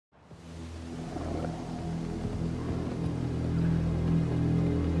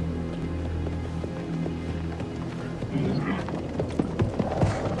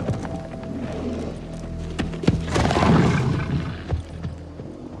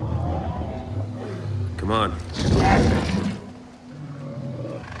Come on.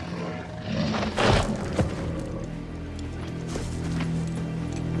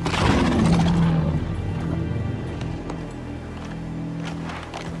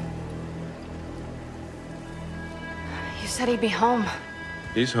 You said he'd be home.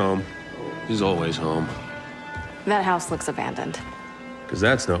 He's home. He's always home. That house looks abandoned. Because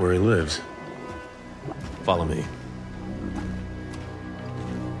that's not where he lives. Follow me.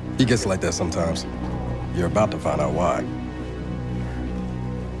 He gets like that sometimes. You're about to find out why.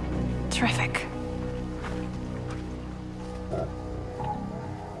 Terrific.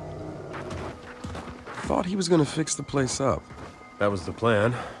 Thought he was gonna fix the place up. That was the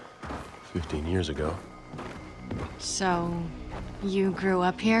plan. 15 years ago. So, you grew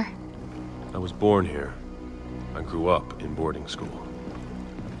up here? I was born here. I grew up in boarding school.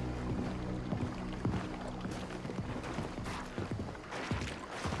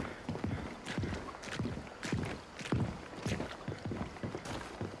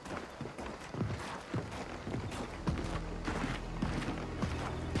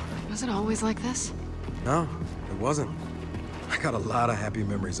 Was it always like this? No, it wasn't. I got a lot of happy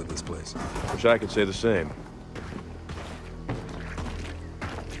memories of this place. Wish I could say the same.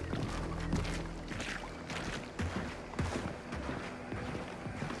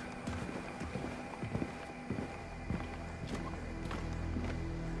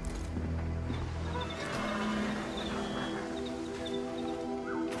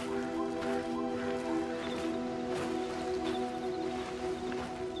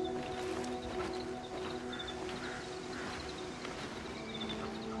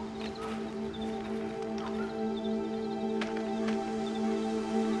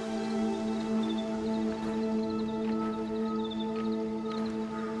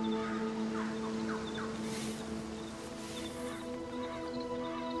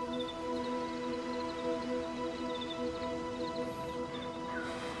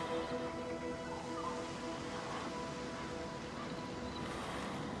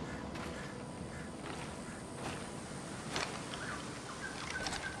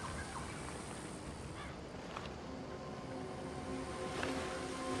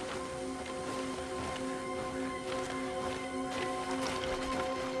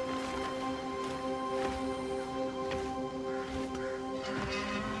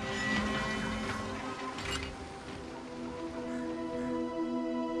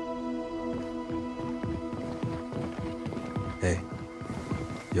 Hey,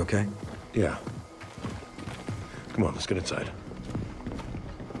 you okay? Yeah. Come on, let's get inside.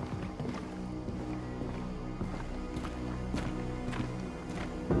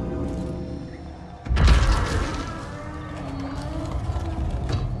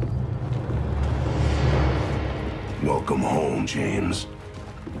 Welcome home, James.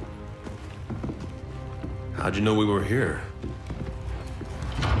 How'd you know we were here?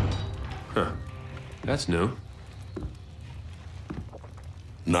 Huh. That's new.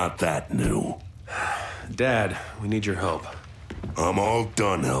 Not that new. Dad, we need your help. I'm all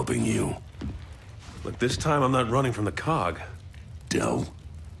done helping you. Look, this time I'm not running from the cog. Del,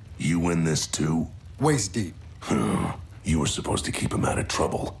 you in this too? Waist deep. You were supposed to keep him out of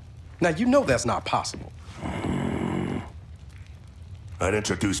trouble. Now, you know that's not possible. I'd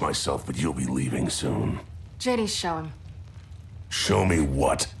introduce myself, but you'll be leaving soon. JD's show him. Show me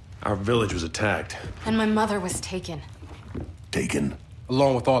what? Our village was attacked. And my mother was taken. Taken?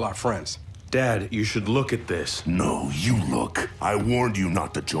 Along with all our friends. Dad, you should look at this. No, you look. I warned you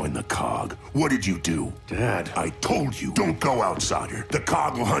not to join the cog. What did you do? Dad. I told you, don't go outsider. The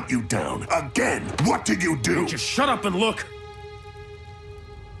cog will hunt you down. Again, what did you do? Just shut up and look!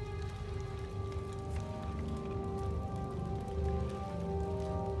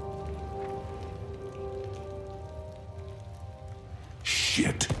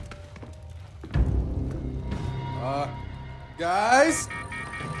 Shit. Guys?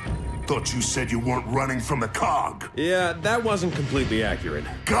 Thought you said you weren't running from the cog. Yeah, that wasn't completely accurate.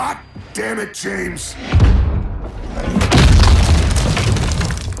 God damn it, James!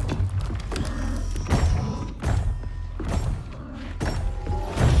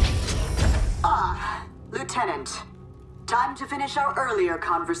 Lieutenant. Time to finish our earlier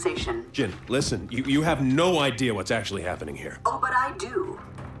conversation. Jin, listen, you have no idea what's actually happening here. Oh, but I do.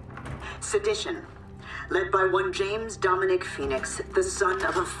 Sedition. Led by one James Dominic Phoenix, the son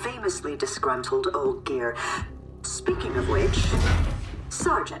of a famously disgruntled old gear. Speaking of which,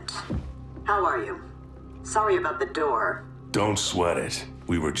 Sergeant, how are you? Sorry about the door. Don't sweat it.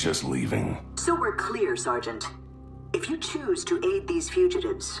 We were just leaving. So we're clear, Sergeant. If you choose to aid these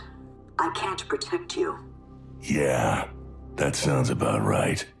fugitives, I can't protect you. Yeah, that sounds about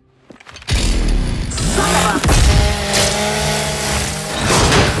right.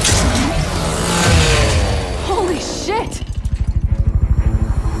 Holy shit!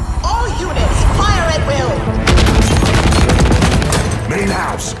 All units, fire at will! Main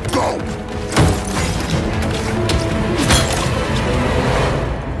house, go!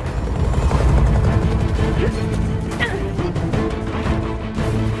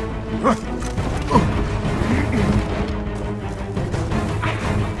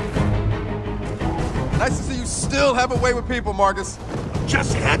 Nice to see you still have a way with people, Marcus.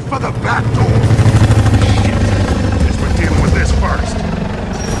 Just head for the back door. Shit. Guess we're dealing with this first.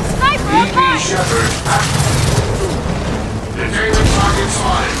 Sniper up high! Shepard, detaining target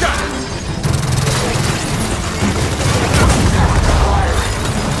spotted.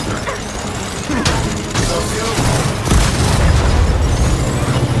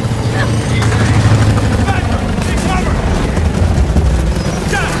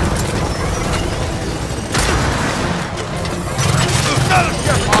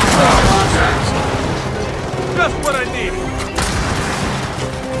 Just what I need.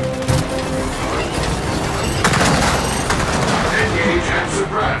 Engage and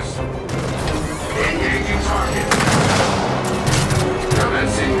suppress. Engaging target.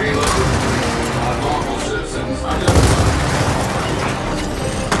 Commencing reload. Normal citizens identified.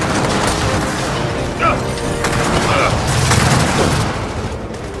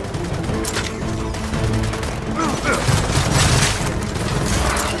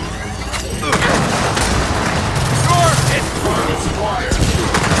 Targets acquired.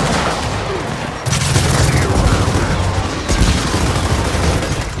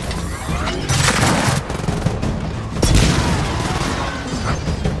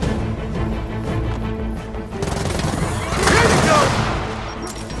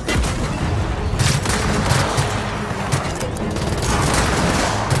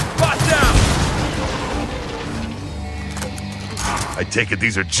 I take it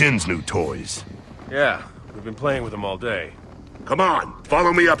these are Jin's new toys. Yeah, we've been playing with them all day. Come on,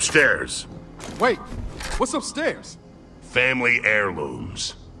 follow me upstairs. Wait, what's upstairs? Family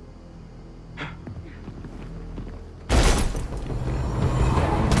heirlooms.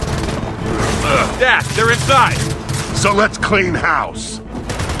 Dad, they're inside! So let's clean house.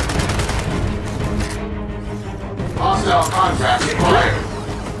 Hostile contact acquired.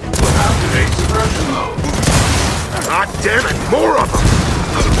 Activate suppression mode. God damn it, more of them!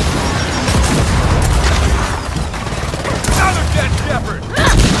 Another dead shepherd!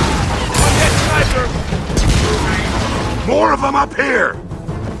 One dead sniper! More of them up here!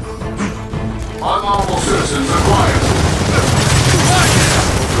 Unlawful citizens acquired.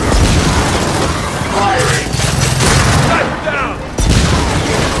 Firing! Sniper down!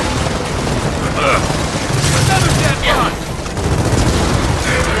 Another dead one!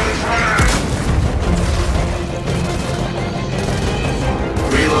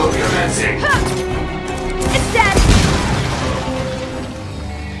 Reload commencing. It's dead!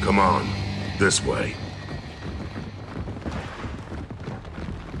 Come on, this way.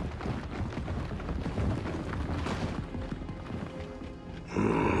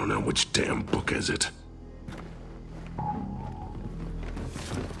 Now which damn book is it?